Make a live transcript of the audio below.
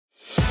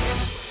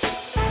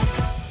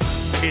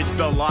It's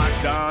the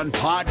Locked On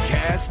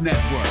Podcast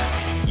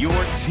Network, your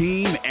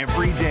team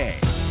every day.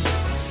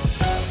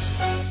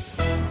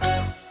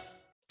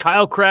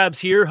 Kyle Krabs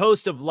here,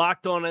 host of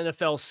Locked On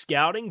NFL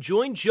Scouting.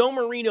 Join Joe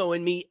Marino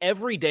and me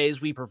every day as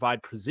we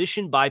provide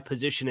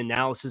position-by-position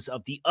analysis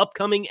of the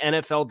upcoming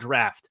NFL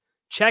Draft.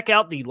 Check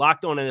out the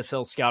Locked On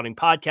NFL Scouting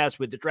podcast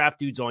with the Draft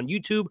Dudes on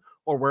YouTube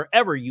or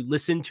wherever you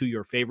listen to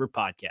your favorite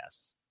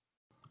podcasts.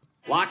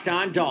 Locked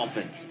On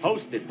Dolphins,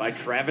 hosted by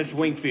Travis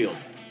Wingfield,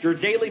 your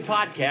daily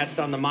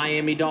podcast on the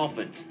Miami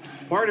Dolphins,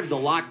 part of the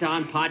Locked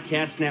On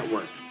Podcast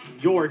Network,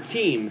 your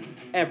team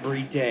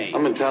every day.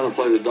 I'm in town to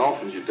play the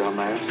Dolphins, you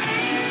dumbass.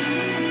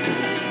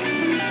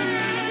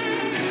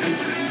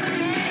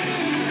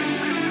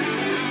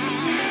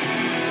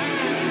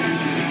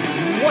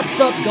 What's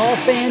up,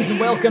 Dolphins, and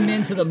welcome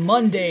into the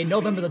Monday,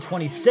 November the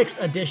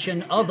 26th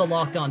edition of the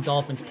Locked On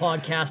Dolphins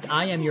podcast.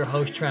 I am your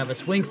host,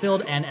 Travis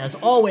Wingfield, and as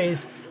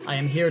always, I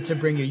am here to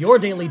bring you your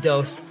daily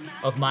dose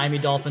of Miami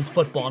Dolphins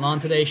football. And on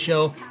today's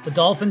show, the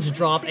Dolphins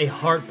drop a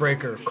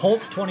heartbreaker.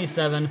 Colts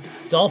 27,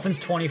 Dolphins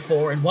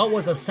 24, in what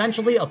was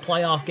essentially a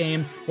playoff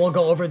game. We'll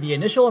go over the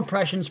initial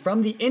impressions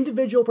from the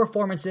individual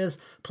performances,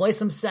 play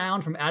some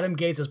sound from Adam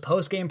Gase's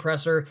post-game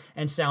presser,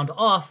 and sound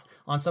off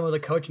on some of the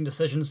coaching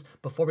decisions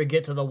before we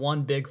get to the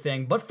one big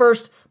thing. But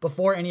first,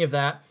 before any of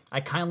that, I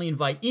kindly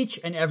invite each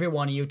and every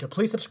one of you to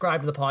please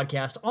subscribe to the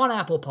podcast on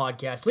Apple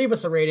Podcasts. Leave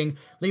us a rating,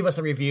 leave us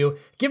a review.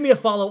 Give me a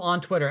follow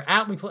on Twitter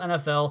at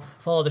WingfieldNFL.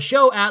 Follow the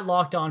show at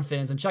Locked On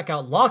Fins and check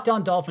out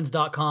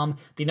LockedOnDolphins.com,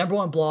 the number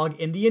one blog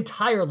in the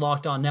entire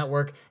Locked On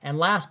network. And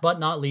last but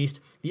not least,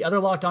 the other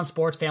Locked On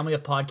Sports family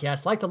of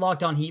podcasts like the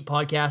Locked On Heat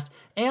podcast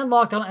and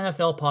Locked On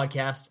NFL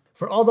podcast.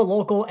 For all the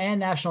local and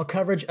national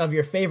coverage of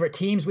your favorite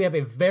teams, we have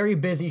a very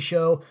busy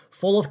show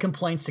full of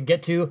complaints to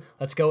get to.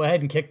 Let's go ahead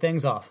and kick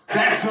things off.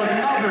 That's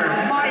another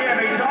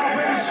Miami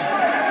Dolphins.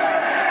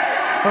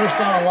 First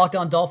down on Locked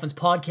On Dolphins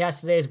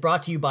podcast today is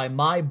brought to you by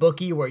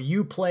MyBookie, where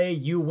you play,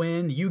 you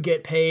win, you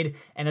get paid.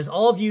 And as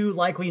all of you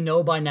likely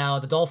know by now,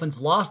 the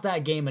Dolphins lost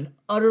that game in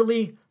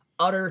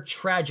utter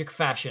tragic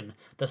fashion.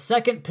 The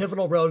second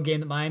pivotal road game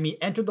that Miami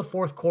entered the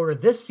fourth quarter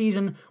this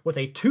season with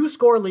a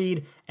 2-score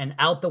lead, and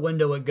out the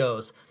window it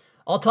goes.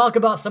 I'll talk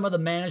about some of the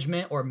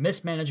management or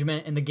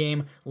mismanagement in the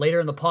game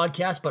later in the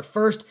podcast, but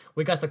first,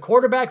 we got the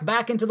quarterback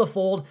back into the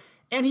fold,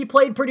 and he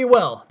played pretty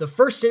well. The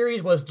first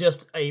series was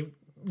just a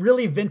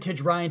really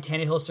vintage Ryan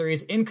Tannehill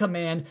series in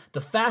command, the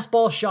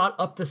fastball shot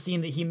up the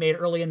seam that he made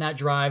early in that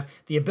drive,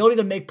 the ability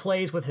to make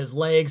plays with his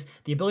legs,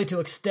 the ability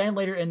to extend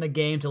later in the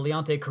game to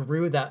Leonte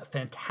Carroo, that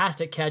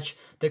fantastic catch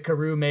that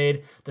Carroo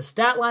made. The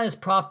stat line is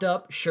propped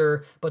up,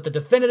 sure, but the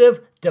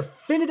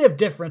definitive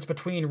difference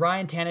between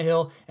Ryan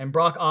Tannehill and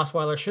Brock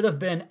Osweiler should have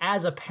been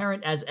as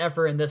apparent as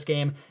ever in this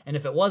game, and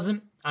if it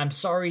wasn't, I'm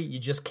sorry, you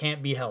just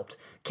can't be helped.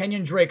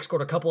 Kenyon Drake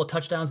scored a couple of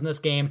touchdowns in this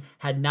game,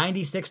 had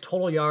 96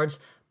 total yards,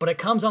 but it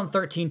comes on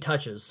 13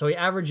 touches, so he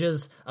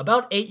averages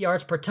about 8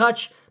 yards per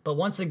touch, but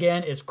once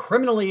again is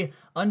criminally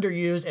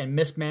underused and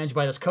mismanaged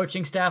by this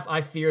coaching staff.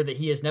 I fear that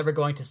he is never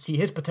going to see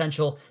his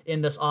potential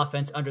in this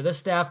offense under this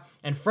staff,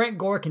 and Frank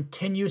Gore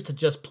continues to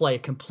just play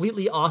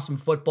completely awesome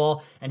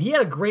football, and he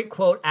had a great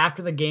quote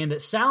after the game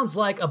that sounds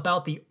like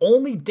about the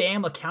only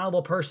damn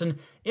accountable person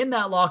in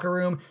that locker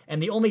room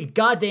and the only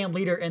goddamn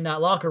leader in that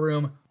locker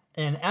room.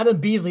 And Adam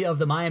Beasley of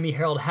the Miami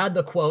Herald had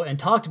the quote and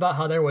talked about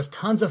how there was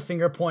tons of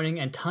finger pointing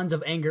and tons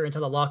of anger into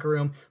the locker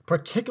room,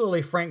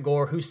 particularly Frank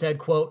Gore, who said,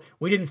 quote,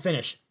 "We didn't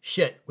finish.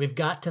 Shit, we've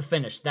got to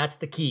finish. That's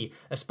the key.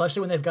 Especially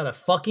when they've got a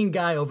fucking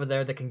guy over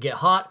there that can get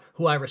hot,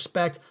 who I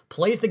respect,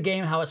 plays the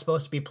game how it's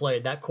supposed to be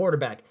played. That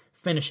quarterback.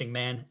 Finishing,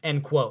 man,"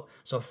 end quote.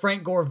 So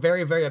Frank Gore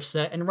very, very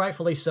upset, and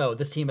rightfully so.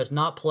 This team has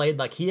not played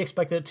like he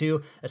expected it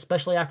to,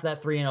 especially after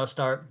that 3-0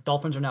 start.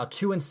 Dolphins are now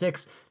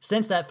 2-6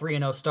 since that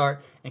 3-0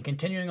 start, and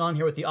continuing on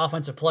here with the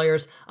offensive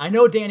players. I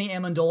know Danny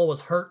Amendola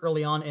was hurt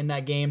early on in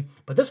that game,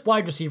 but this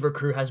wide receiver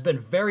crew has been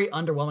very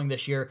underwhelming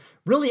this year,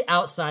 really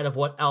outside of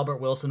what Albert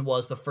Wilson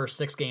was the first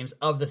 6 games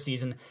of the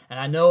season. And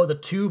I know the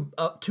two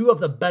of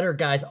the better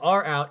guys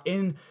are out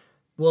in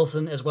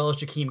Wilson as well as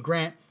Jakeem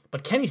Grant,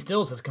 but Kenny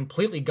Stills is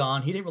completely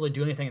gone. He didn't really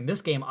do anything in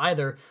this game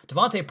either.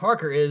 Devontae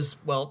Parker is,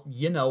 well,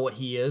 you know what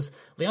he is.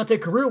 Leonte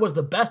Carroo was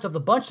the best of the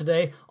bunch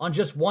today on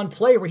just one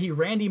play where he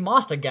Randy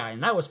Mossed a guy,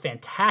 and that was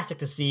fantastic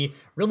to see.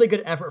 Really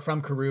good effort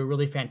from Carroo,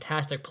 really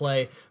fantastic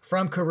play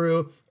from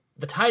Carroo.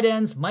 The tight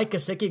ends, Mike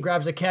Gesicki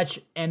grabs a catch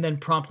and then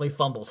promptly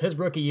fumbles. His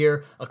rookie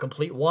year, a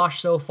complete wash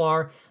so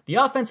far. The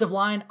offensive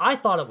line, I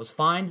thought it was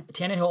fine.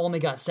 Tannehill only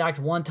got sacked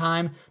one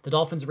time. The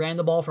Dolphins ran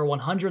the ball for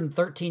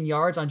 113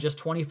 yards on just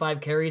 25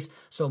 carries,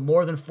 so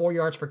more than 4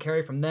 yards per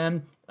carry from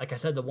them. Like I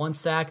said, the one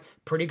sack,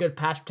 pretty good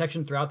pass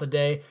protection throughout the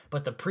day,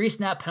 but the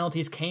pre-snap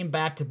penalties came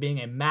back to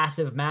being a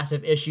massive,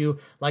 massive issue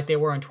like they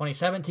were in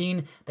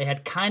 2017. They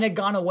had kind of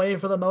gone away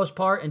for the most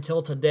part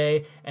until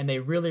today, and they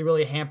really,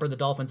 really hampered the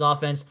Dolphins'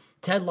 offense.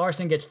 Ted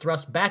Larson gets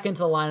thrust back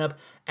into the lineup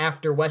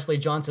after Wesley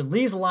Johnson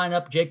leaves the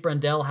lineup. Jake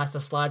Brendel has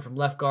to slide from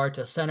left guard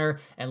to center,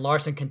 and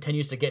Larson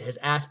continues to get his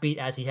ass beat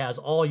as he has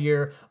all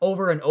year,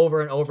 over and over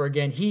and over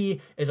again.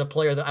 He is a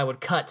player that I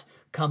would cut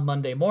come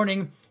Monday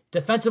morning.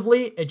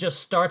 Defensively, it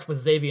just starts with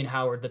Xavier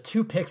Howard. The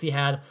 2 picks he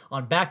had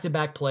on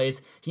back-to-back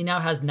plays. He now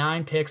has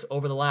 9 picks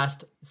over the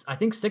last,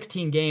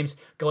 16 games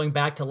going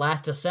back to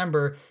last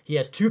December. He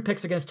has 2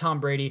 picks against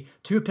Tom Brady,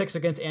 2 picks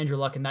against Andrew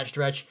Luck in that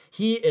stretch.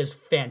 He is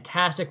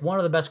fantastic, one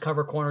of the best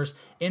cover corners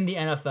in the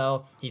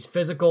NFL. He's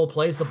physical,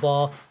 plays the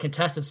ball,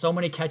 contested so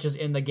many catches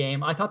in the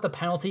game. I thought the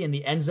penalty in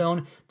the end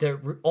zone that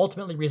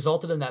ultimately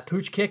resulted in that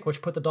pooch kick,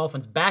 which put the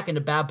Dolphins back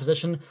into bad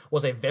position,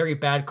 was a very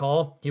bad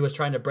call. He was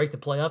trying to break the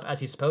play up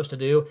as he's supposed to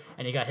do,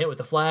 and he got hit with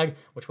the flag,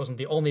 which wasn't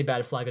the only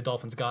bad flag the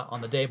Dolphins got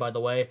on the day, by the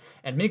way.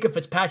 And Minkah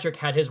Fitzpatrick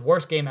had his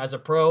worst game as a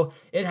pro.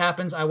 It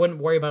happens. I wouldn't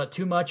worry about it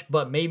too much,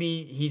 but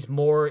maybe he's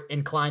more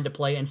inclined to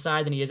play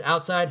inside than he is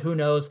outside. Who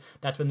knows?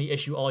 That's been the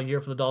issue all year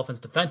for the Dolphins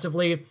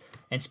defensively.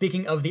 And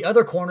speaking of the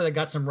other corner that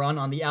got some run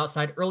on the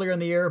outside earlier in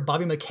the year,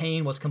 Bobby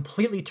McCain was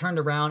completely turned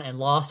around and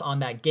lost on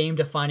that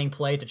game-defining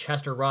play to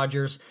Chester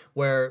Rogers,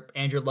 where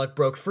Andrew Luck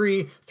broke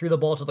free, threw the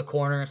ball to the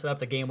corner, and set up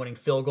the game-winning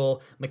field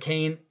goal.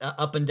 McCain,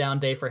 up and down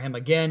day for him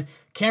again.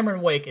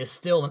 Cameron Wake is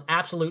still an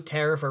absolute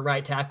terror for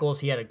right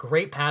tackles. He had a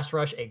great pass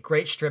rush, a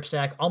great strip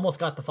sack, almost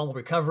got the fumble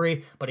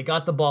recovery, but he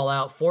got the ball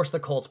out, forced the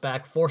Colts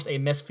back, forced a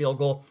missed field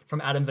goal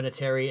from Adam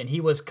Vinatieri, and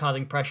he was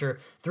causing pressure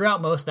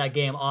throughout most of that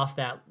game off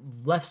that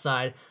left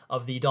side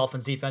of the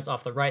Dolphins defense,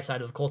 off the right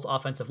side of the Colts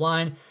offensive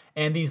line.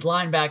 And these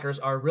linebackers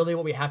are really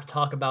what we have to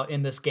talk about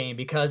in this game,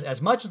 because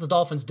as much as the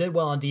Dolphins did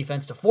well on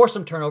defense to force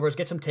some turnovers,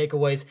 get some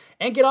takeaways,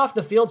 and get off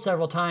the field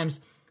several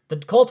times, the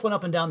Colts went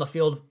up and down the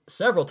field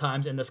several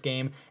times in this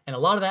game, and a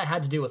lot of that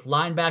had to do with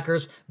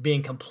linebackers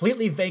being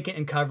completely vacant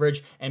in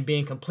coverage and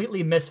being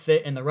completely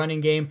misfit in the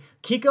running game.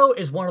 Kiko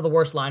is one of the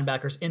worst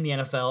linebackers in the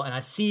NFL, and I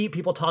see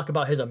people talk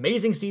about his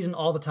amazing season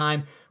all the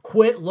time.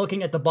 Quit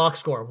looking at the box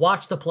score.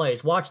 Watch the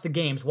plays. Watch the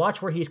games.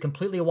 Watch where he's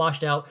completely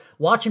washed out.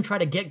 Watch him try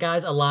to get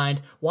guys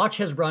aligned. Watch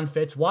his run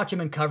fits. Watch him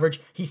in coverage.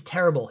 He's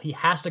terrible. He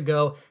has to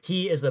go.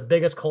 He is the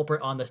biggest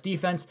culprit on this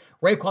defense.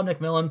 Raekwon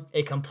McMillan,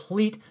 a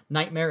complete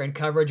nightmare in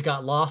coverage,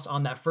 got lost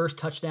on that first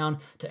touchdown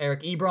to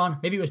Eric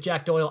Ebron. Maybe it was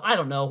Jack Doyle. I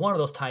don't know. One of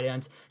those tight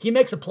ends. He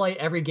makes a play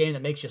every game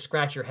that makes you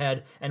scratch your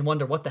head and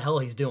wonder what the hell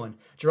he's doing.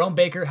 Jerome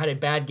Baker had a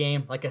bad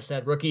game. Like I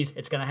said, rookies,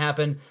 it's going to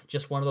happen.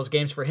 Just one of those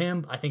games for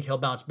him. I think he'll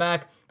bounce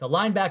back. The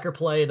linebacker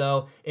play,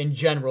 though, in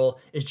general,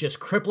 is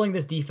just crippling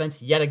this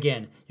defense yet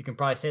again. You can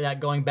probably say that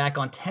going back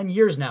on 10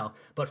 years now.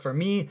 But for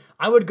me,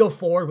 I would go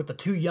forward with the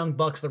 2 young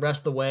bucks the rest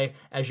of the way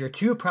as your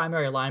 2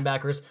 primary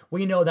linebackers.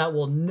 We know that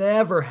will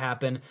never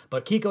happen,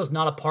 but Kiko's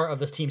not a part of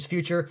this team's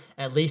future.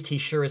 At least he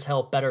sure as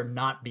hell better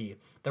not be.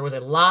 There was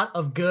a lot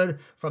of good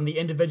from the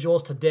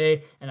individuals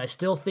today, and I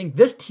still think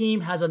this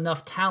team has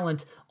enough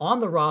talent on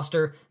the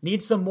roster.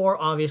 Needs some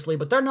more, obviously,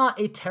 but they're not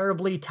a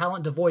terribly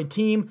talent-devoid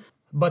team.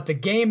 But the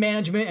game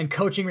management and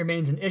coaching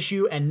remains an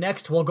issue, and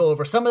next we'll go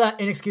over some of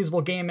that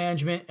inexcusable game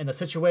management and the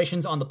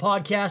situations on the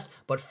podcast.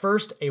 But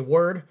first, a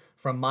word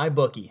from my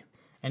bookie.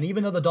 And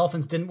even though the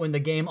Dolphins didn't win the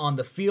game on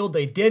the field,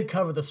 they did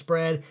cover the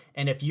spread.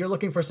 And if you're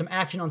looking for some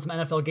action on some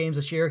NFL games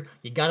this year,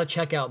 you got to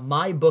check out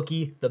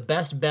MyBookie, the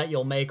best bet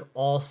you'll make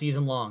all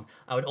season long.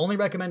 I would only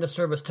recommend a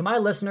service to my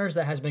listeners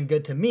that has been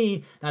good to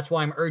me. That's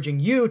why I'm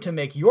urging you to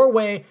make your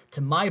way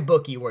to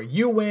MyBookie, where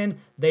you win,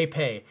 they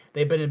pay.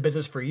 They've been in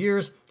business for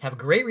years, have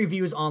great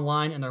reviews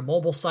online, and their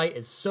mobile site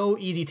is so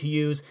easy to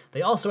use.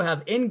 They also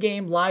have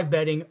in-game live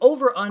betting,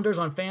 over-unders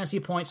on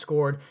fantasy points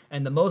scored,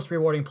 and the most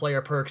rewarding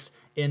player perks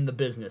in the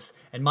business.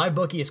 And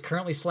MyBookie is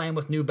currently slammed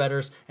with new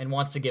bettors and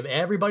wants to give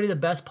everybody the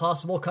best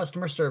possible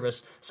customer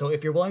service. So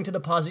if you're willing to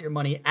deposit your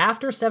money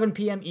after 7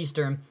 p.m.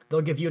 Eastern,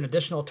 they'll give you an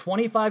additional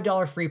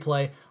 $25 free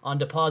play on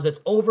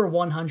deposits over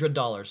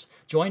 $100.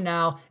 Join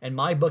now, and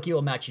MyBookie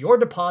will match your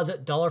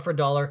deposit dollar for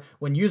dollar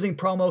when using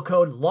promo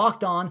code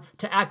LOCKEDON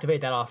to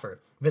activate that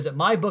offer. Visit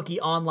MyBookie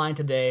online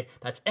today.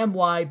 That's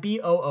MyBookie.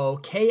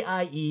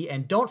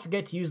 And don't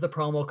forget to use the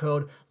promo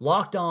code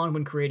LOCKEDON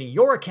when creating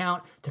your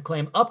account to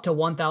claim up to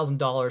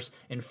 $1,000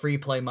 in free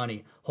play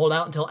money. Hold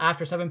out until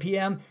after 7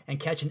 p.m. and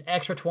catch an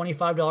extra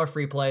 $25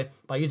 free play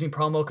by using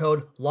promo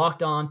code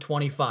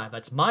LOCKEDON25.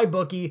 That's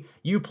MyBookie.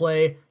 You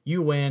play,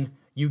 you win,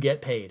 you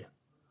get paid.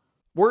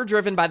 We're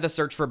driven by the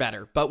search for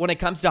better, but when it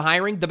comes to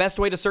hiring, the best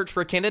way to search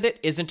for a candidate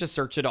isn't to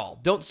search at all.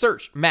 Don't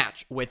search,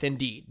 match with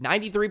Indeed.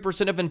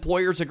 93% of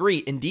employers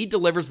agree Indeed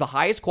delivers the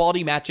highest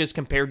quality matches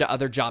compared to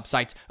other job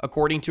sites,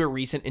 according to a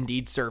recent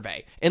Indeed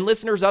survey. And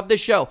listeners of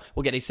this show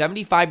will get a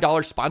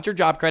 $75 sponsored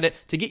job credit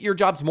to get your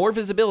jobs more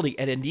visibility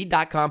at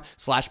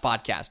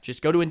Indeed.com/podcast.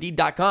 Just go to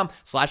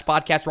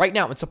Indeed.com/podcast right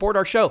now and support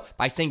our show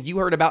by saying you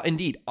heard about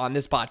Indeed on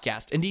this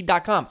podcast.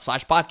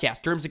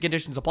 Indeed.com/podcast. Terms and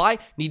conditions apply.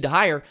 Need to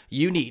hire?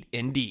 You need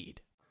Indeed.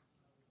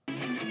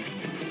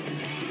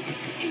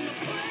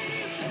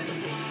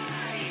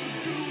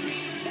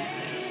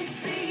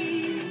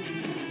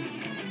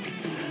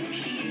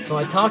 So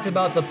I talked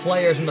about the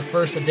players in the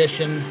first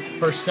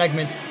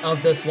segment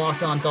of this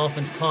Locked On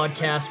Dolphins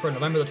podcast for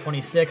November the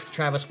 26th.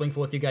 Travis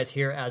Wingfield with you guys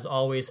here as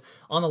always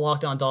on the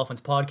Locked On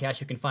Dolphins podcast.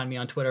 You can find me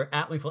on Twitter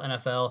at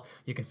WingfieldNFL.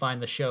 You can find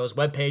the show's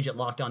webpage at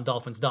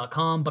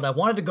LockedOnDolphins.com. But I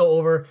wanted to go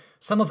over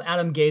some of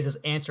Adam Gase's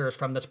answers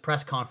from this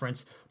press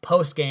conference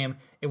post-game.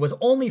 It was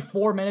only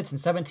 4 minutes and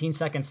 17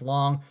 seconds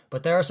long,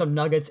 but there are some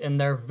nuggets in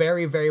there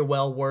very, very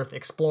well worth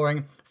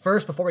exploring.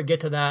 First, before we get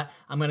to that,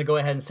 I'm going to go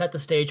ahead and set the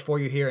stage for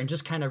you here and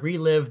just kind of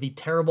relive the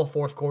terrible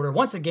fourth quarter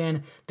once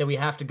again that we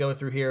have to go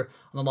through here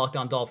on the Locked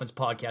On Dolphins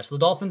podcast. So the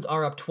Dolphins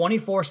are up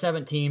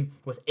 24-17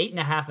 with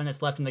 8.5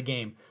 minutes left in the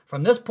game.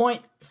 From this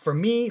point, for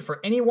me, for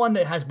anyone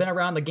that has been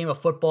around the game of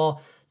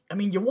football, I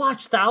mean, you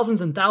watch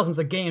thousands and thousands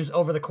of games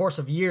over the course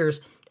of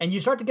years, and you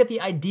start to get the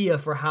idea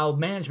for how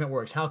management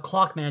works, how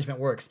clock management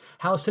works,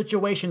 how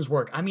situations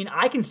work. I mean,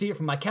 I can see it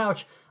from my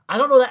couch. I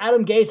don't know that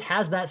Adam Gase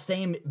has that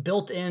same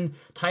built-in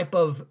type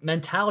of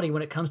mentality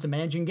when it comes to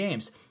managing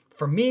games.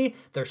 For me,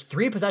 there's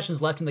 3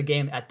 possessions left in the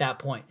game at that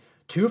point.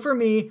 2 for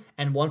me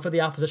and 1 for the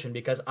opposition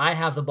because I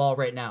have the ball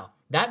right now.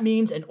 That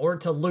means in order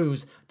to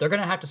lose, they're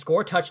going to have to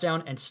score a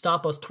touchdown and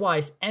stop us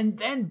twice and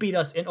then beat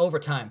us in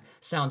overtime.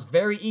 Sounds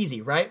very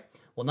easy, right?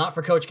 Well, not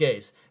for Coach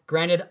Gase.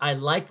 Granted, I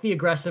liked the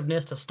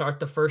aggressiveness to start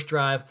the first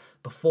drive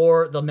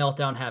before the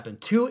meltdown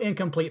happened. 2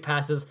 incomplete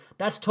passes,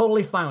 that's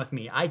totally fine with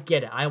me. I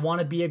get it. I want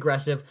to be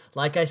aggressive.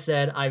 Like I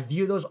said, I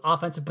view those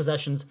offensive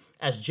possessions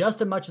as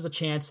just as much as a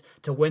chance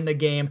to win the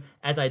game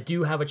as I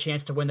do have a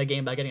chance to win the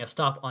game by getting a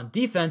stop on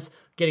defense.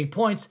 Getting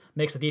points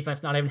makes the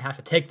defense not even have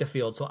to take the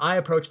field. So I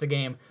approach the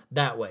game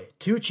that way.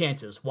 2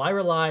 chances. Why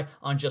rely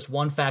on just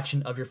one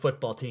faction of your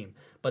football team?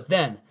 But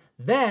then,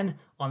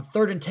 on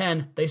 3rd and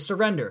 10, they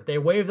surrender. They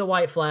wave the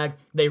white flag,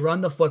 they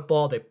run the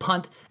football, they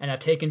punt, and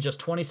have taken just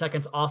 20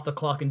 seconds off the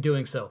clock in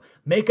doing so.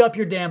 Make up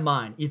your damn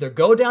mind. Either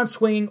go down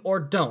swinging or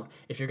don't.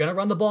 If you're going to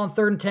run the ball on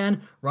 3rd and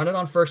 10, run it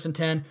on 1st and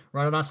 10,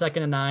 run it on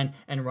 2nd and 9,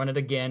 and run it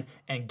again,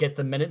 and get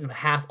the minute and a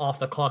half off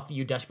the clock that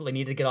you desperately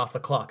need to get off the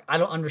clock. I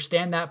don't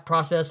understand that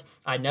process.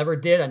 I never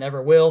did. I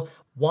never will.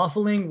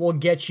 Waffling will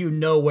get you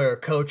nowhere,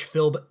 Coach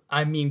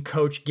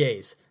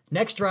Gase.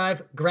 Next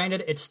drive,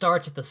 granted, it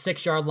starts at the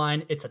 6-yard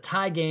line. It's a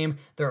tie game.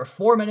 There are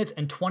 4 minutes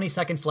and 20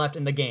 seconds left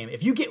in the game.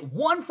 If you get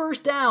 1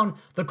 first down,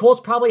 the Colts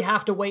probably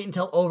have to wait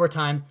until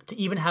overtime to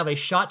even have a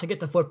shot to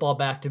get the football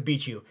back to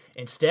beat you.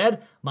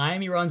 Instead,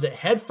 Miami runs it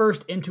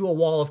headfirst into a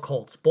wall of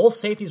Colts. Both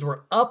safeties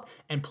were up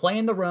and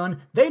playing the run.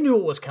 They knew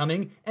it was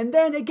coming, and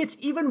then it gets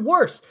even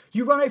worse.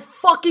 You run a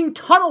fucking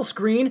tunnel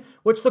screen,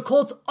 which the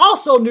Colts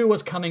also knew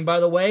was coming,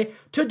 by the way,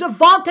 to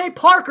Devontae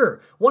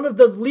Parker, one of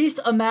the least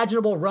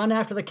imaginable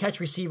run-after-the-catch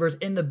receivers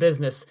in the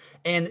business.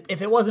 And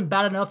if it wasn't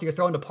bad enough that you're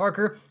throwing to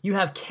Parker, you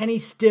have Kenny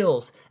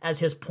Stills as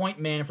his point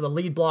man for the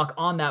lead block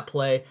on that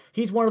play.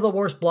 He's one of the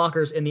worst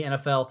blockers in the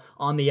NFL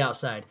on the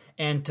outside.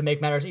 And to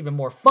make matters even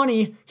more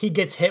funny, he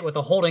gets hit with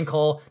a holding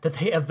call that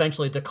they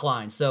eventually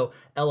decline. So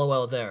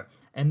LOL there.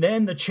 And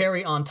then the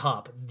cherry on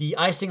top, the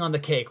icing on the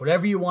cake,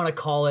 whatever you want to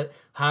call it,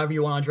 however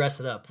you want to dress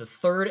it up, the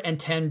 3rd and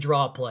 10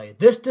 draw play.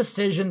 This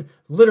decision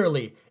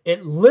literally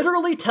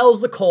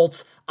tells the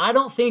Colts, I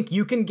don't think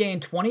you can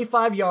gain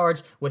 25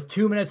 yards with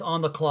 2 minutes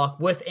on the clock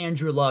with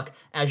Andrew Luck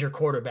as your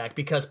quarterback,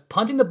 because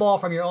punting the ball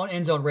from your own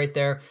end zone right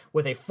there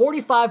with a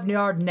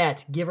 45-yard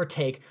net, give or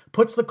take,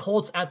 puts the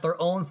Colts at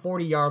their own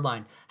 40-yard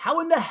line.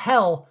 How in the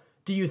hell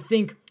do you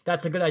think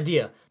that's a good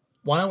idea?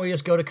 Why don't we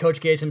just go to Coach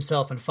Gase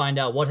himself and find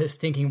out what his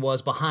thinking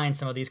was behind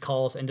some of these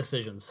calls and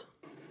decisions?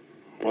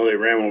 Well, they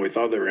ran what we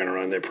thought they were going to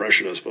run. They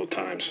pressured us both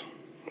times.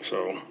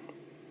 So,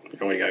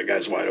 when you got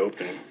guys wide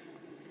open,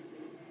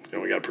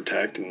 we got to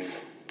protect, and you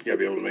got to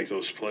be able to make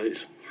those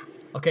plays.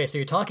 Okay, so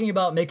you're talking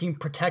about making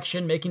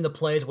protection, making the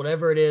plays,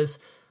 whatever it is.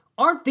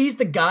 Aren't these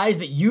the guys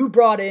that you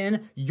brought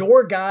in,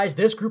 your guys,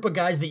 this group of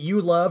guys that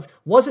you loved?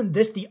 Wasn't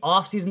this the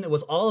offseason that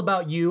was all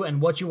about you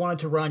and what you wanted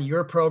to run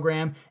your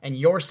program and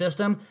your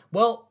system?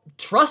 Well,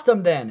 trust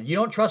them then. You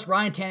don't trust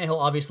Ryan Tannehill,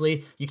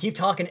 obviously. You keep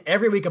talking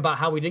every week about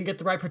how we didn't get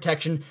the right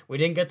protection, we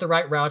didn't get the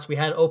right routes, we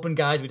had open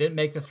guys, we didn't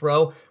make the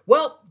throw.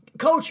 Well,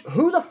 Coach,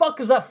 who the fuck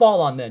does that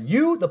fall on then?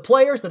 You, the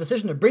players, the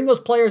decision to bring those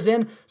players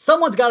in?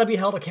 Someone's got to be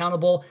held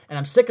accountable, and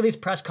I'm sick of these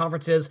press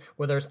conferences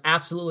where there's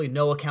absolutely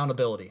no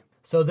accountability.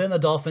 So then the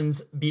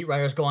Dolphins beat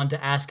writers go on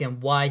to ask him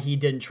why he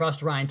didn't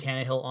trust Ryan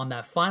Tannehill on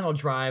that final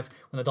drive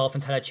when the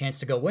Dolphins had a chance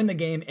to go win the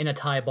game in a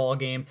tie ball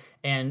game,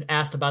 and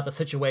asked about the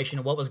situation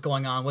and what was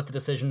going on with the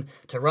decision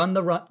to run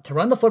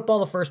the football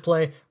the first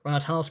play, run a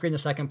tunnel screen the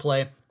second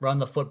play, run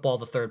the football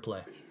the third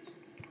play.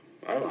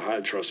 I have a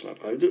high trust.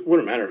 It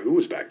wouldn't matter who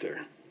was back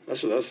there.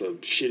 That's a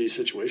shitty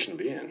situation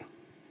to be in.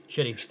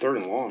 Shitty. It's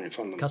 3rd and long. It's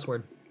on the cuss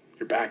word.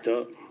 You're backed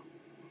up.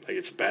 Like,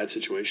 it's a bad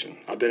situation.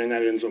 I've been in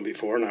that end zone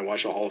before, and I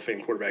watched a Hall of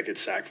Fame quarterback get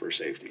sacked for a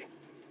safety.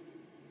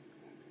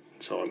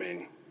 So,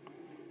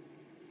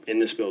 in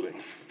this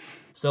building.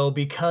 So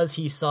because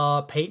he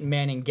saw Peyton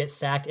Manning get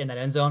sacked in that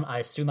end zone, I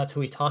assume that's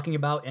who he's talking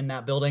about in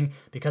that building.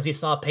 Because he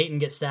saw Peyton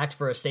get sacked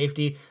for a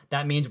safety,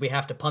 that means we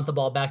have to punt the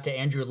ball back to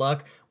Andrew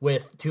Luck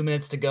with 2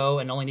 minutes to go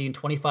and only needing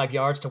 25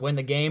 yards to win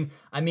the game.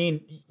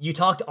 You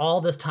talked all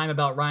this time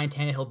about Ryan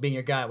Tannehill being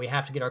your guy. We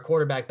have to get our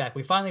quarterback back.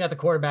 We finally got the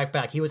quarterback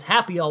back. He was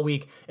happy all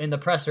week in the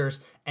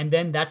pressers, and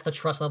then that's the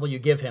trust level you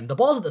give him. The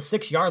ball's at the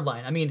 6-yard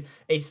line.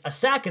 A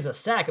sack is a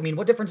sack.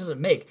 What difference does it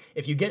make?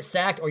 If you get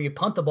sacked or you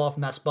punt the ball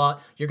from that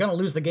spot, you're going to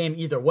lose the game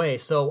either way.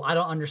 So I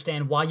don't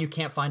understand why you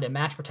can't find a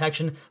max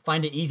protection,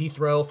 find an easy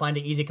throw, find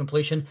an easy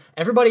completion.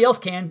 Everybody else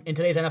can in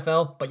today's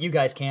NFL, but you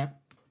guys can't.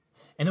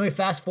 And then we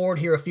fast forward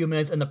here a few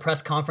minutes in the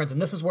press conference,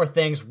 and this is where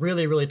things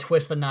really, really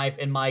twist the knife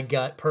in my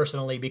gut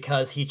personally,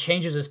 because he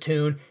changes his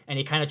tune and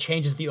he kind of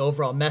changes the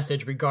overall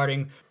message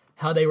regarding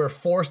how they were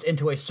forced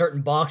into a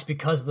certain box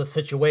because of the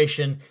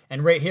situation.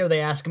 And right here they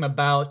ask him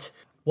about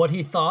what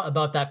he thought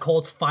about that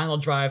Colts final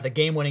drive, the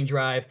game-winning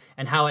drive,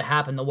 and how it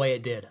happened the way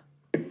it did.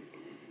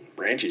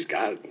 Branchy's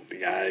got the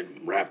guy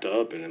wrapped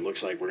up, and it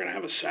looks like we're going to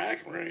have a sack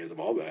and we're going to get the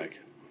ball back.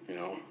 You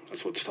know,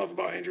 that's what's tough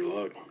about Andrew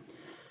Luck.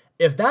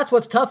 If that's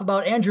what's tough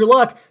about Andrew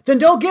Luck, then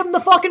don't give him the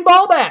fucking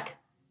ball back.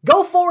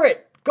 Go for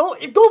it. Go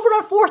for it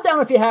on fourth down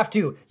if you have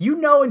to. You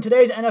know, in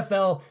today's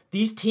NFL,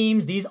 these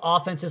teams, these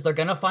offenses, they're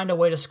going to find a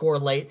way to score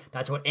late.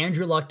 That's what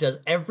Andrew Luck does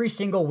every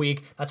single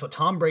week. That's what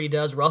Tom Brady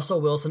does,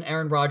 Russell Wilson,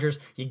 Aaron Rodgers.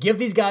 You give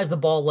these guys the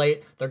ball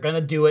late, they're going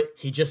to do it.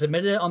 He just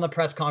admitted it on the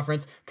press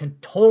conference,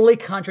 totally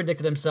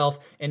contradicted himself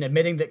in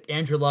admitting that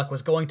Andrew Luck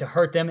was going to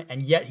hurt them,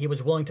 and yet he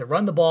was willing to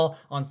run the ball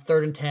on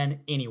 3rd and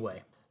 10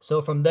 anyway. So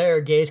from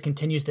there, Gase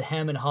continues to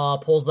hem and haw,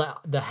 pulls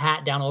the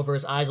hat down over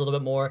his eyes a little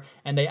bit more,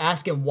 and they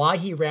ask him why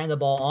he ran the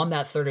ball on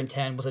that 3rd and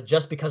 10. Was it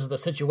just because of the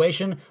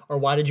situation, or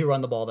why did you run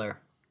the ball there?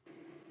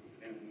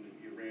 And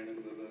you ran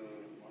into the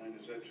line,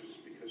 is that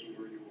just because of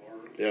where you are?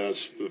 Yeah,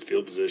 that's the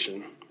field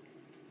position.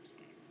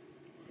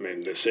 I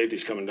mean, the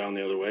safety's coming down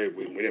the other way.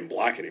 We didn't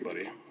block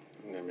anybody.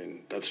 I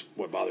mean, that's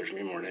what bothers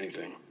me more than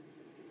anything.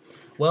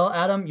 Well,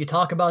 Adam, you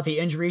talk about the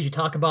injuries, you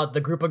talk about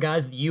the group of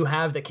guys that you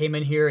have that came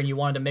in here and you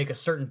wanted to make a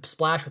certain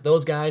splash with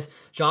those guys.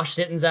 Josh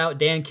Sitton's out,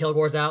 Dan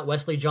Kilgore's out,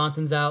 Wesley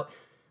Johnson's out.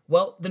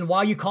 Well, then why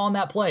are you calling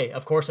that play?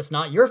 Of course, it's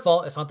not your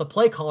fault. It's not the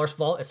play caller's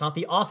fault. It's not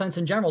the offense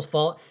in general's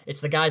fault. It's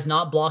the guys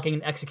not blocking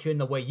and executing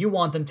the way you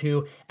want them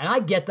to. And I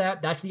get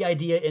that. That's the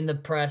idea in the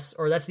press,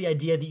 or that's the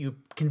idea that you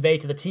convey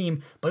to the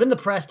team. But in the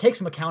press, take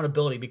some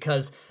accountability,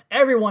 because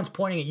everyone's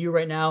pointing at you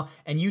right now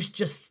and you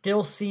just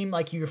still seem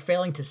like you're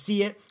failing to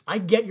see it. I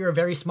get you're a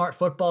very smart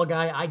football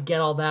guy. I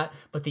get all that.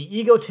 But the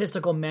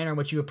egotistical manner in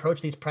which you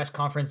approach these press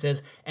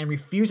conferences and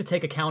refuse to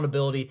take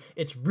accountability,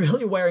 it's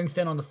really wearing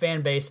thin on the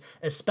fan base,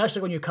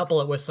 especially when you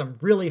couple it with some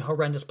really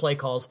horrendous play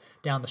calls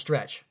down the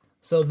stretch.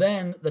 So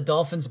then the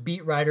Dolphins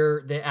beat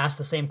writer that asked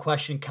the same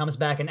question comes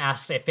back and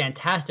asks a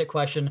fantastic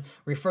question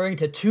referring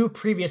to 2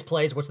 previous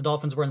plays, which the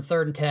Dolphins were in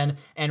 3rd and 10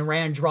 and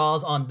ran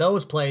draws on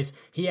those plays.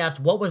 He asked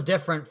what was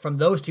different from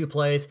those 2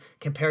 plays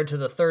compared to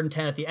the 3rd and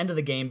 10 at the end of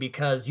the game,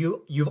 because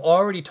you've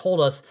already told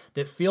us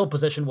that field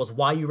position was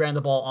why you ran the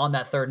ball on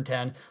that 3rd and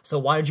 10. So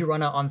why did you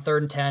run it on 3rd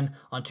and 10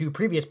 on 2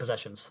 previous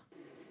possessions?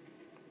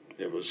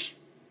 It was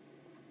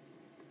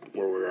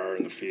where we are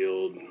in the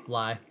field.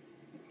 Lie.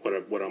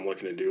 What I'm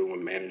looking to do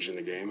when managing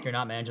the game. You're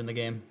not managing the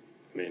game.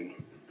 I mean,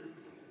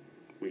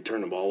 we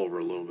turned the ball over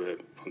a little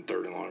bit on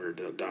 3rd and longer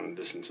down in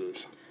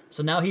distances.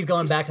 So now he's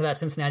going back to that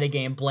Cincinnati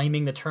game,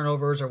 blaming the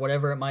turnovers or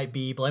whatever it might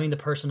be, blaming the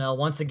personnel,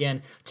 once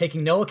again,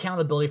 taking no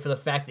accountability for the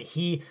fact that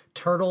he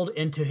turtled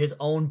into his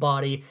own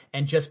body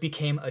and just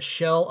became a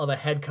shell of a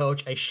head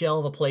coach, a shell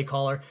of a play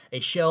caller,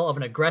 a shell of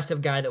an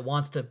aggressive guy that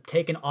wants to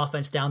take an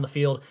offense down the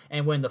field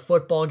and win the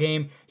football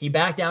game. He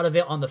backed out of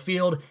it on the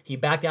field. He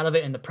backed out of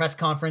it in the press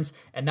conference.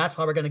 And that's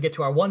why we're going to get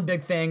to our one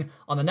big thing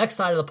on the next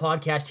side of the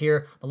podcast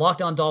here, the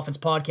Locked On Dolphins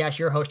podcast.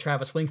 Your host,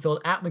 Travis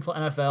Wingfield, at Wingfield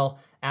NFL,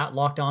 at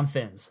Locked On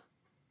Fins.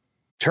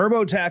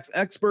 TurboTax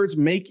experts,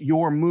 make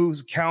your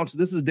moves count.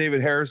 This is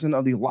David Harrison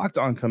of the Locked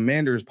On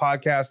Commanders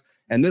podcast,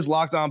 and this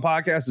Locked On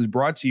podcast is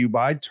brought to you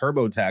by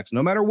TurboTax.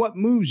 No matter what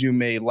moves you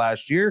made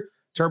last year,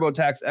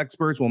 TurboTax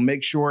experts will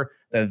make sure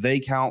that they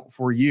count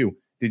for you.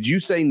 Did you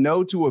say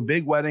no to a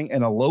big wedding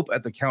and elope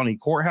at the county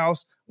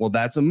courthouse? Well,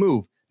 that's a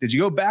move. Did you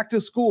go back to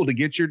school to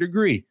get your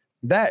degree?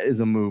 That is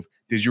a move.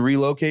 Did you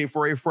relocate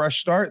for a fresh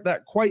start?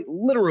 That quite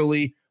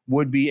literally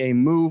would be a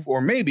move.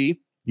 Or maybe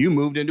you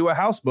moved into a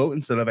houseboat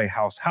instead of a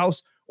house,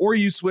 or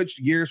you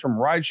switched gears from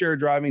rideshare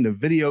driving to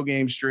video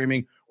game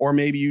streaming, or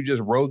maybe you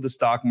just rode the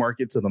stock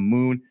market to the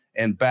moon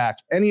and back.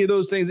 Any of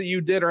those things that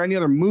you did or any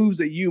other moves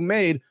that you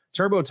made,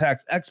 TurboTax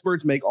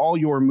experts make all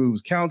your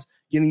moves count,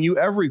 getting you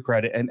every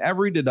credit and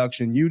every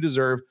deduction you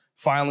deserve,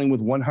 filing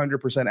with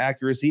 100%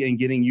 accuracy and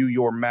getting you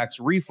your max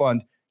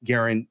refund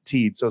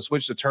guaranteed. So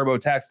switch to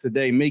TurboTax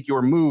today. Make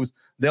your moves.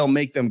 They'll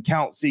make them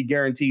count. See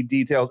guaranteed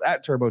details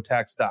at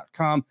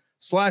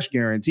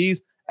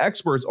turbotax.com/guarantees.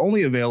 Experts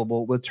only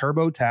available with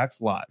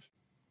TurboTax Live.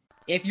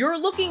 If you're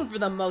looking for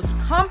the most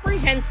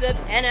comprehensive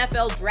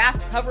NFL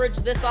draft coverage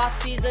this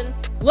offseason,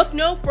 look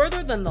no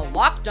further than the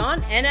Locked On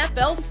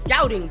NFL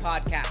Scouting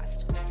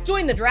Podcast.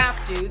 Join the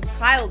draft dudes,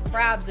 Kyle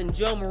Krabs and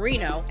Joe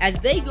Marino, as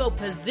they go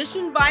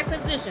position by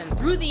position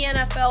through the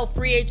NFL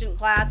free agent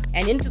class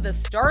and into the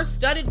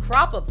star-studded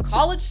crop of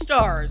college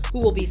stars who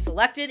will be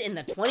selected in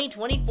the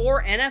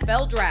 2024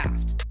 NFL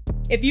Draft.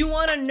 If you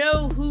want to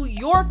know who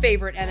your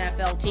favorite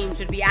NFL team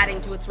should be adding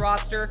to its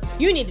roster,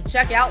 you need to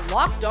check out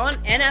Locked On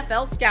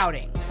NFL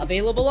Scouting,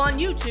 available on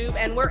YouTube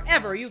and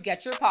wherever you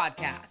get your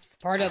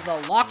podcasts. Part of the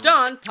Locked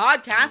On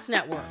Podcast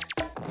Network,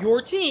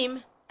 your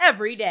team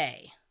every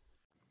day.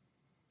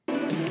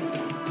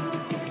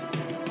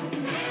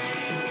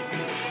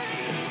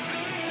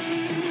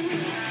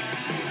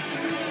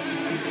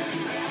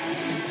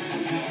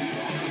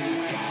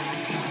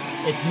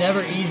 It's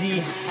never easy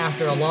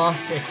after a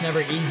loss. It's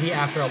never easy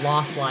after a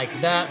loss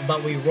like that,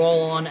 but we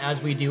roll on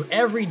as we do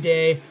every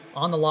day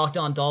on the Locked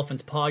On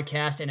Dolphins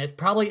podcast, and it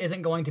probably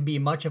isn't going to be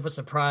much of a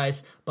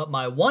surprise, but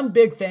my one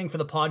big thing for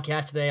the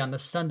podcast today on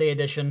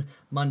the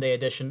Monday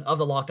edition of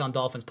the Locked On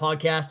Dolphins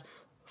podcast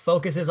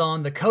focuses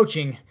on the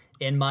coaching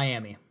in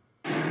Miami.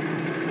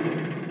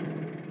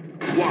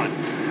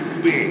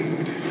 One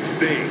big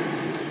thing.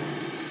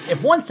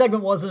 If one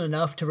segment wasn't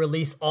enough to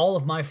release all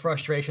of my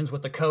frustrations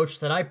with the coach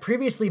that I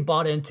previously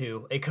bought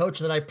into, a coach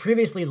that I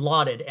previously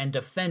lauded and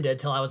defended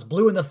till I was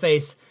blue in the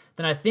face,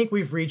 then I think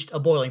we've reached a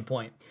boiling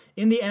point.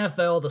 In the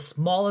NFL, the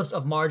smallest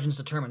of margins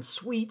determine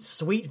sweet,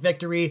 sweet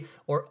victory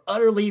or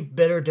utterly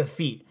bitter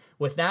defeat.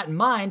 With that in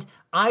mind,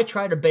 I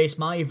try to base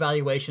my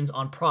evaluations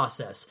on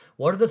process.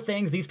 What are the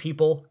things these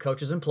people,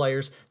 coaches and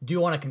players,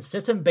 do on a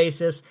consistent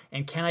basis,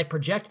 and can I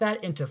project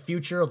that into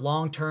future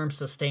long-term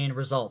sustained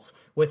results?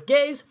 With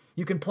Gase,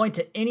 you can point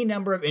to any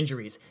number of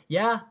injuries.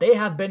 Yeah, they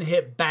have been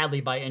hit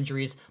badly by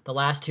injuries the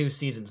last 2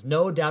 seasons,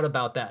 no doubt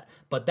about that.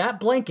 But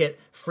that blanket,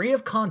 free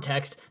of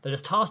context, that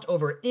is tossed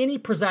over any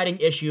presiding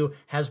issue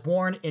has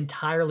worn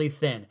entirely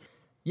thin.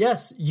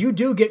 Yes, you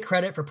do get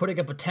credit for putting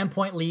up a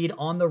 10-point lead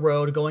on the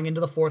road going into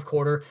the fourth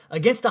quarter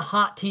against a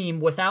hot team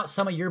without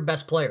some of your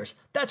best players.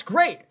 That's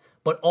great,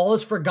 but all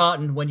is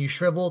forgotten when you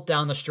shrivel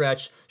down the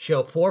stretch,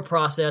 show poor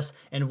process,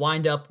 and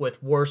wind up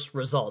with worse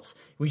results.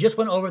 We just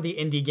went over the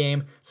Indy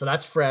game, so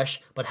that's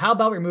fresh, but how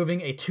about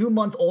removing a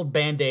 2-month-old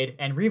Band-Aid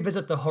and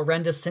revisit the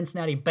horrendous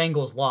Cincinnati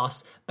Bengals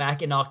loss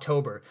back in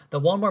October? The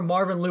one where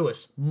Marvin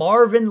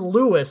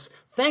Lewis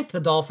thanked the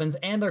Dolphins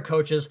and their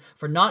coaches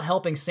for not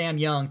helping Sam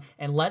Young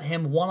and let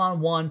him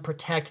one-on-one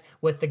protect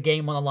with the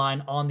game on the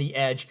line on the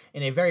edge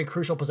in a very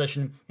crucial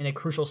position in a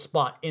crucial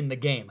spot in the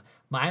game.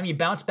 Miami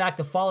bounced back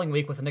the following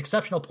week with an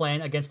exceptional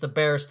plan against the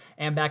Bears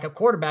and backup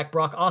quarterback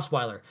Brock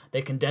Osweiler.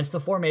 They condensed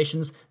the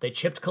formations, they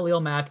chipped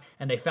Khalil Mack,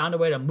 and they found a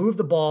way to move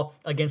the ball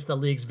against the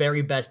league's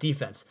very best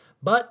defense.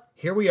 But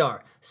here we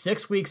are,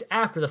 6 weeks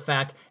after the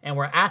fact, and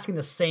we're asking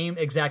the same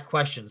exact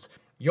questions.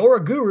 You're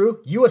a guru.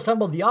 You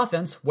assembled the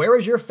offense. Where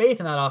is your faith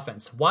in that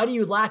offense? Why do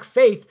you lack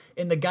faith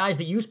in the guys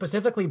that you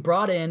specifically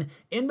brought in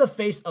the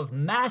face of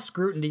mass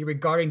scrutiny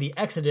regarding the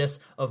exodus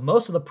of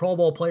most of the Pro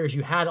Bowl players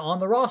you had on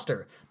the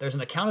roster? There's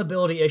an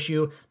accountability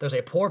issue. There's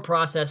a poor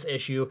process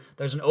issue.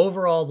 There's an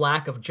overall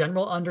lack of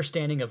general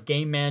understanding of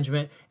game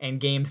management and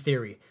game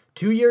theory.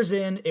 2 years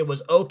in, it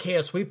was okay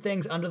to sweep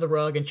things under the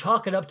rug and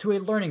chalk it up to a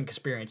learning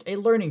experience, a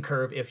learning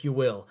curve, if you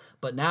will.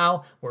 But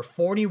now, we're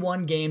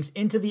 41 games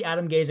into the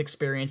Adam Gase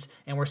experience,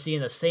 and we're seeing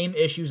the same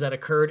issues that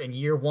occurred in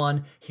year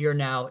 1 here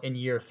now in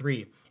year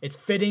 3. It's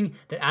fitting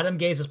that Adam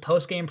Gase's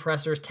post-game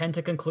pressers tend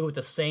to conclude with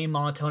the same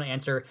monotone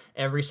answer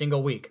every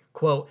single week.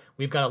 Quote,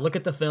 we've got to look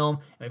at the film,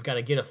 and we've got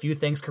to get a few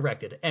things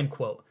corrected, end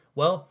quote.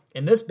 Well,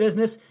 in this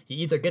business, you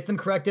either get them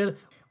corrected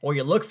or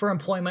you look for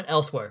employment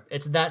elsewhere.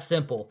 It's that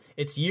simple.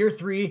 It's year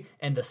 3,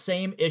 and the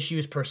same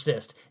issues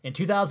persist. In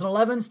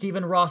 2011,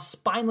 Stephen Ross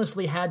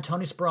spinelessly had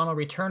Tony Sperano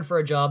return for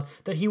a job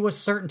that he was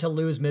certain to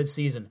lose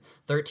mid-season.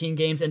 13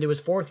 games into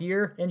his 4th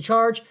year in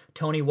charge,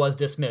 Tony was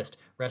dismissed.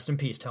 Rest in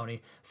peace,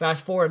 Tony.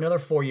 Fast forward another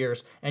 4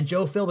 years, and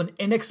Joe Philbin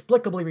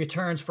inexplicably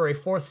returns for a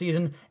 4th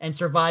season and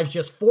survives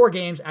just 4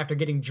 games after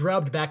getting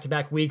drubbed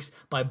back-to-back weeks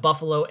by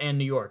Buffalo and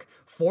New York.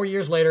 4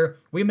 years later,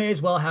 we may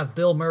as well have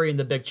Bill Murray in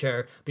the big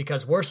chair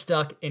because we're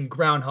stuck in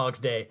Groundhog's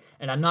Day,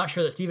 and I'm not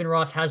sure that Stephen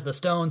Ross has the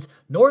stones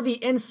nor the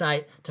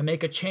insight to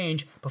make a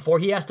change before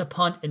he has to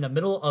punt in the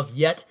middle of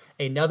yet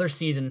another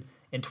season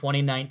in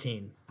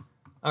 2019.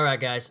 All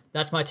right, guys,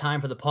 that's my time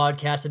for the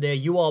podcast today.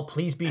 You all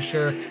please be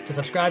sure to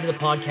subscribe to the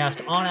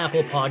podcast on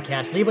Apple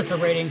Podcasts. Leave us a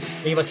rating,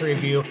 leave us a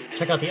review.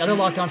 Check out the other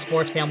Locked On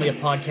Sports family of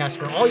podcasts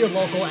for all your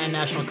local and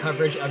national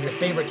coverage of your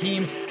favorite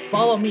teams.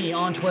 Follow me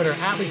on Twitter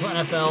at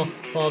LeafNFL.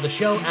 Follow the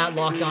show at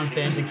Locked On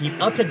Fins and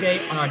keep up to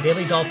date on our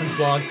daily Dolphins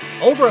blog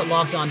over at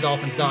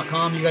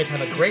LockedOnDolphins.com. You guys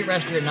have a great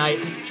rest of your night.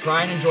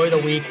 Try and enjoy the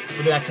week.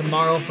 We'll be back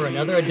tomorrow for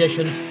another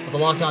edition of the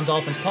Locked On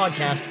Dolphins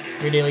podcast,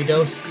 your daily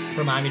dose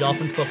for Miami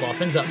Dolphins football.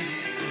 Fins up.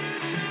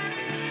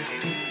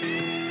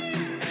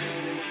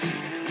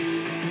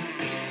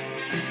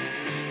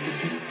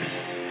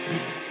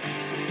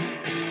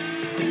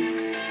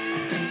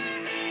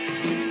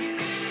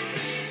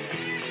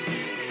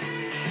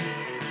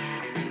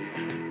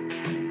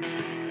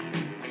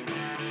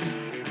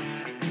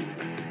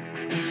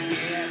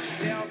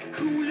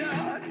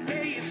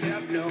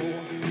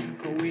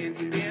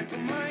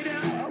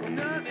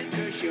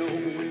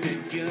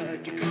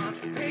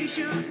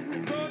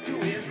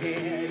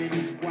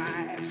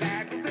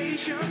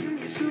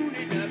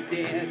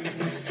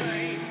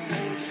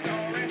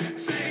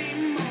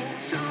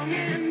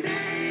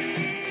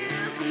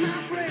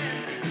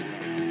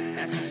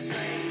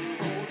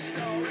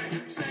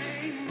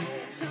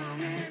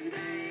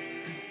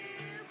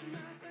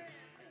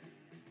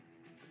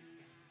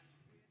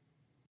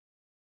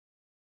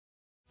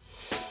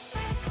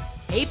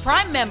 Hey,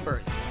 Prime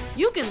members,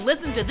 you can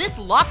listen to this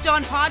Locked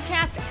On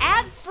podcast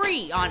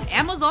ad-free on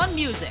Amazon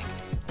Music.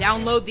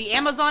 Download the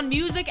Amazon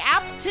Music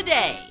app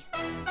today.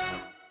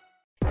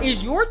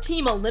 Is your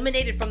team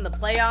eliminated from the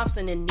playoffs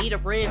and in need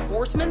of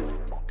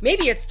reinforcements?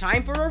 Maybe it's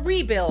time for a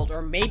rebuild,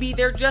 or maybe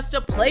they're just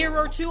a player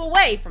or two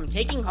away from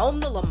taking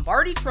home the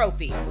Lombardi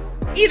Trophy.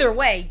 Either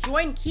way,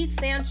 join Keith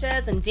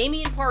Sanchez and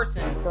Damian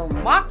Parson for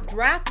Mock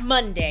Draft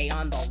Monday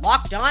on the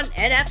Locked On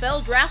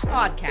NFL Draft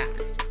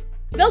Podcast.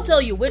 They'll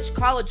tell you which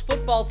college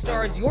football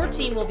stars your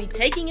team will be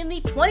taking in the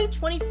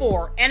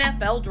 2024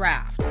 NFL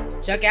Draft.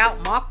 Check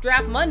out Mock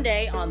Draft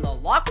Monday on the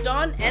Locked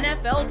On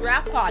NFL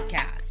Draft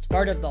Podcast,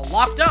 part of the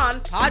Locked On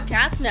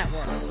Podcast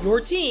Network, your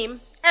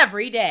team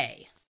every day.